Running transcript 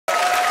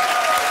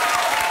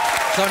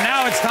So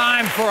now it's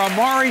time for a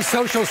Maury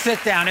Social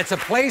Sitdown. It's a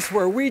place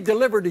where we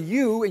deliver to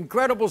you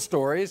incredible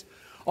stories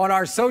on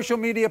our social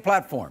media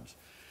platforms.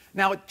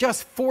 Now,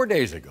 just 4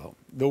 days ago,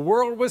 the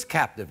world was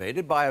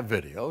captivated by a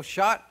video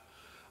shot,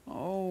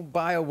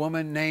 by a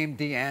woman named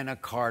Deanna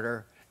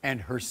Carter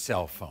and her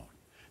cell phone.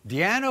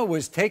 Deanna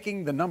was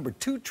taking the number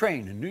 2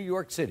 train in New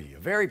York City, a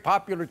very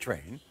popular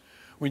train,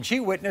 when she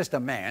witnessed a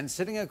man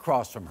sitting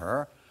across from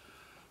her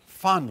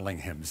fondling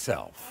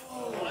himself.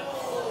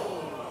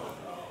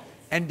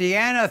 And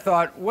Deanna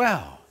thought,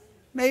 well,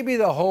 maybe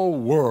the whole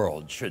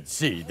world should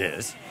see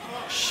this.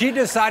 She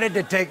decided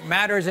to take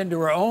matters into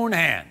her own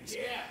hands.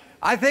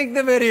 I think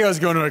the video is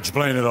going to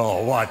explain it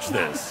all. Watch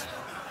this.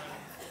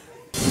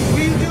 What are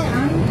you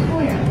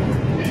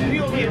doing?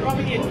 You over here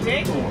rubbing your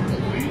dick?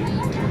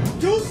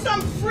 Do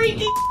some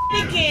freaky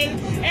again,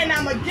 and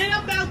I'ma get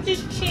up out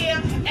this chair,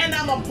 and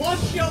I'ma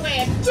bust your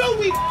ass. Do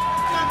we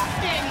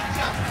understand each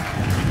other?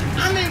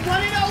 I'm in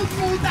one of those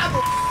moods, I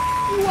will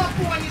you up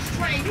on this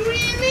train. You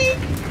hear me?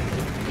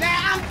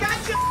 Now, I've got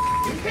your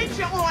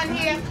picture on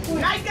here.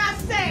 Like I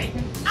said,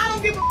 I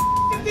don't give a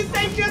if this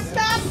ain't your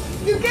stuff.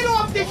 You get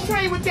off this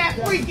train with that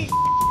freaky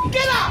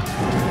Get up!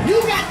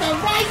 You got the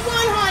right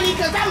one, honey,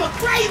 because I'm a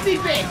crazy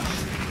bitch.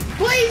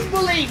 Please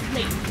believe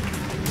me.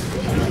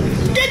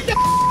 Get the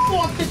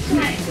off the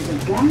train.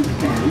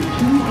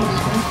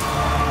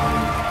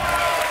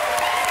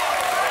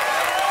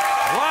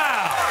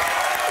 Wow.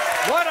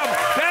 What a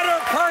better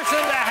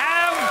person to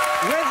have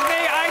with me.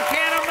 I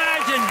can't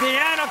imagine.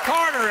 Deanna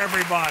Carter,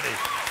 everybody.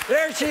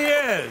 There she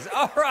is.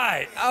 All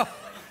right.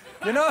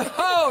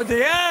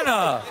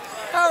 Deanna.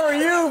 How are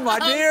you, my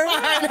dear?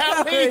 Fine,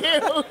 how are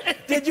you?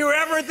 Did you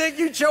ever think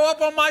you'd show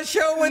up on my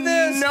show with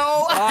this?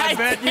 No, I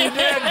bet you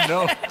didn't.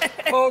 No.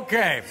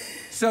 Okay.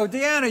 So,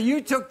 Deanna,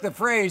 you took the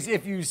phrase,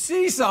 if you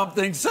see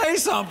something, say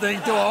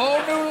something, to a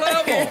whole new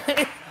level.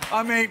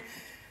 I mean,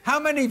 how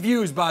many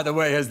views, by the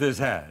way, has this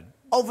had?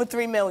 Over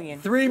 3 million.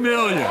 3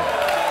 million.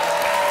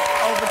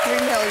 Over 3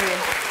 million.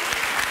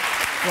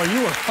 Well,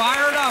 you were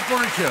fired up,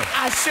 weren't you?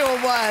 I sure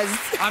was.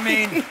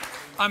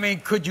 I mean,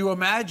 could you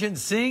imagine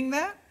seeing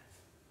that?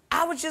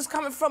 I was just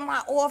coming from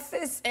my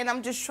office, and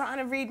I'm just trying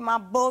to read my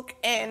book,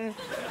 and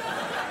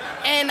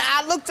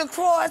I looked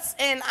across,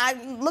 and I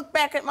looked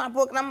back at my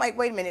book, and I'm like,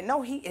 wait a minute,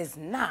 no, he is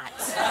not.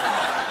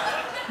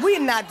 We're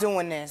not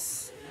doing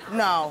this.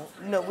 No,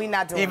 we're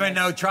not doing this. Even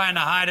though trying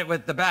to hide it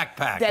with the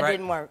backpack, That right?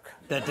 didn't work.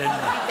 That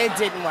didn't work. It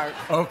didn't work.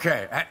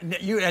 Okay.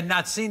 You had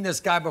not seen this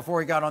guy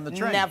before he got on the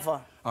train?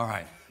 Never. All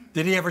right.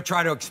 Did he ever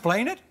try to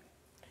explain it?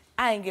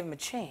 I didn't give him a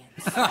chance.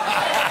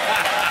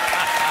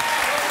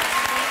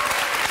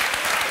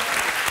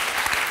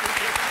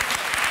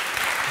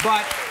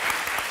 But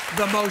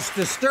the most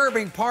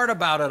disturbing part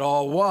about it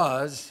all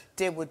was...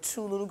 There were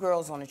 2 little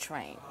girls on the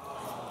train.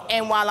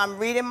 And while I'm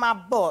reading my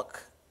book,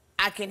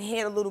 I can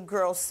hear the little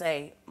girl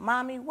say,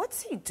 Mommy,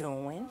 what's he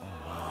doing?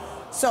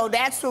 So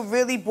that's what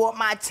really brought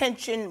my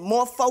attention,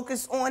 more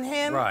focus on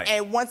him. Right.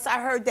 And once I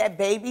heard that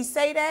baby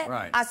say that,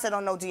 right. I said, oh,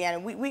 no,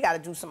 Deanna, we got to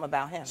do something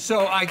about him.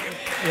 So, I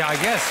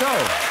guess so.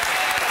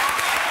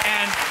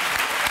 And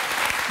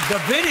the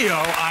video,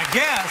 I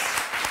guess,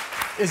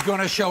 is going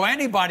to show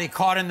anybody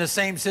caught in the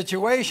same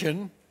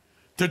situation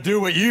to do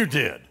what you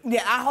did.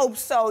 Yeah, I hope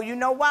so. You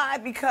know why?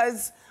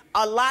 Because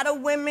a lot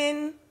of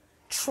women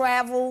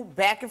travel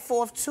back and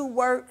forth to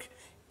work,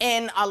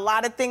 and a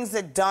lot of things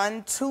are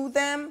done to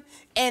them,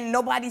 and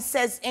nobody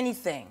says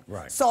anything.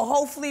 Right. So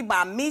hopefully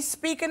by me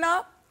speaking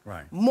up,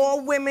 right, more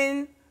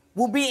women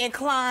will be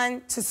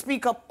inclined to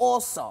speak up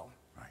also.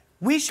 Right.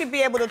 We should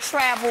be able to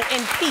travel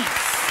in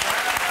peace.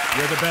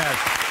 You're the best.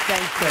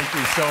 Thank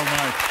you so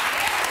much.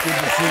 Good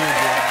to see you,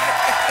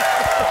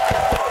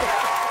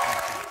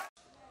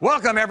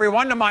 Welcome,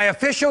 everyone, to my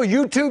official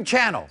YouTube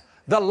channel.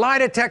 The lie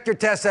detector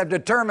tests have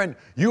determined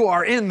you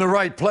are in the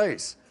right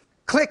place.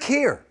 Click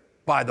here,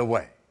 by the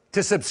way,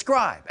 to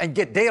subscribe and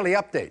get daily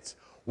updates.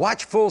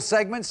 Watch full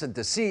segments and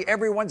to see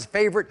everyone's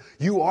favorite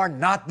You Are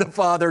Not the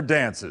Father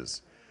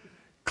dances.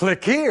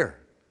 Click here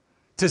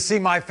to see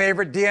my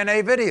favorite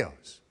DNA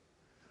videos.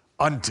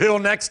 Until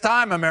next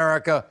time,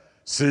 America,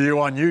 see you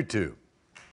on YouTube.